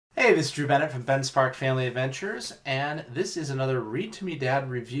Hey, this is Drew Bennett from Ben Spark Family Adventures, and this is another Read to Me Dad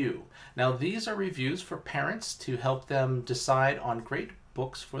review. Now, these are reviews for parents to help them decide on great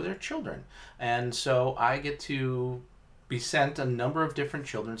books for their children. And so I get to be sent a number of different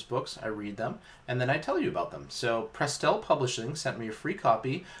children's books. I read them, and then I tell you about them. So Prestel Publishing sent me a free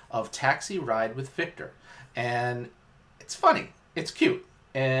copy of Taxi Ride with Victor. And it's funny, it's cute,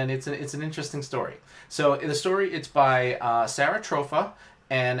 and it's an interesting story. So in the story, it's by Sara Trofa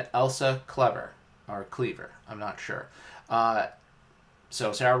and Elsa Klever, or Klever, I'm not sure.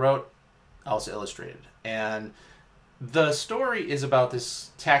 So Sarah wrote, Elsa illustrated. And the story is about this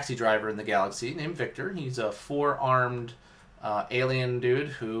taxi driver in the galaxy named Victor. He's a four-armed alien dude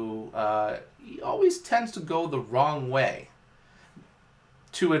who he always tends to go the wrong way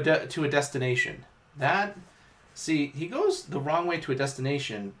to a destination. He goes the wrong way to a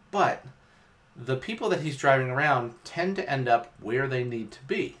destination, but the people that he's driving around tend to end up where they need to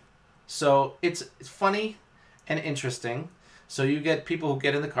be. So it's funny and interesting. So you get people who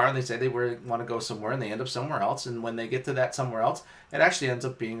get in the car and they say they want to go somewhere and they end up somewhere else. And when they get to that somewhere else, it actually ends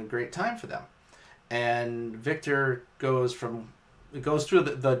up being a great time for them. And Victor goes through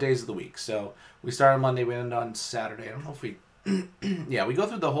the days of the week. So we start on Monday, we end on Saturday. I don't know if we, yeah, we go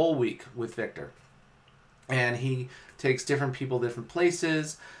through the whole week with Victor. And he takes different people different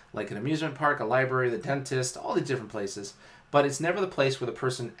places, like an amusement park, a library, the dentist, all these different places. But it's never the place where the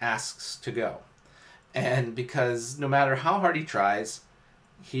person asks to go. And because no matter how hard he tries,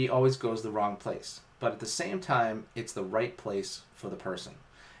 he always goes the wrong place. But at the same time, it's the right place for the person.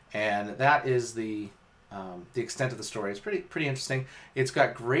 And that is the extent of the story. It's pretty interesting. It's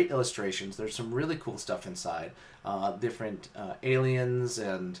got great illustrations. There's some really cool stuff inside. Different aliens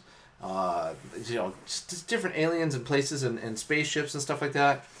and just different aliens and places and spaceships and stuff like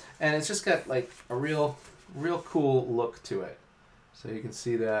that. And it's just got like a real cool look to it. So you can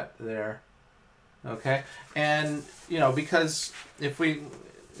see that there. Okay. And, because if we,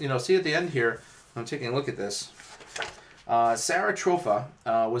 see at the end here, I'm taking a look at this. Sara Trofa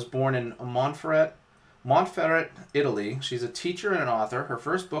was born in Montferrat, Italy. She's a teacher and an author. Her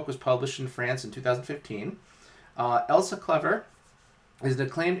first book was published in France in 2015. Elsa Klever is an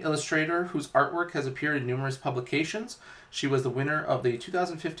acclaimed illustrator whose artwork has appeared in numerous publications. She was the winner of the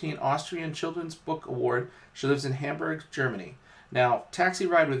 2015 Austrian Children's Book Award. She lives in Hamburg, Germany. Now, Taxi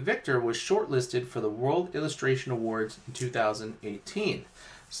Ride with Victor was shortlisted for the World Illustration Awards in 2018.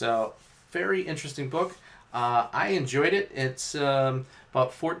 So, very interesting book. I enjoyed it. It's about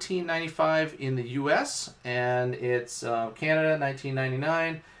 $14.95 in the U.S. and it's Canada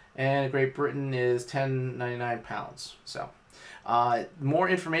 $19.99, and Great Britain is £10.99. So. More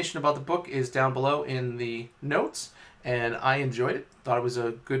information about the book is down below in the notes, and I enjoyed it. Thought it was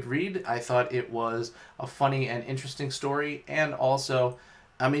a good read. I thought it was a funny and interesting story, and also,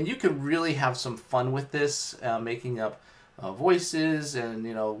 you could really have some fun with this, making up voices, and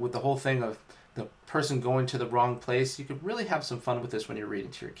with the whole thing of the person going to the wrong place. You could really have some fun with this when you're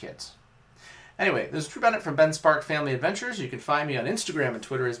reading to your kids. Anyway, this is Drew Bennett from Ben Spark Family Adventures. You can find me on Instagram and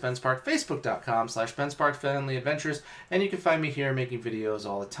Twitter as Ben Spark, Facebook.com/Ben Spark Family Adventures, and you can find me here making videos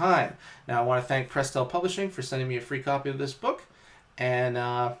all the time. Now, I want to thank Prestel Publishing for sending me a free copy of this book, and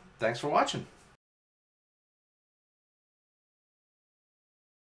thanks for watching.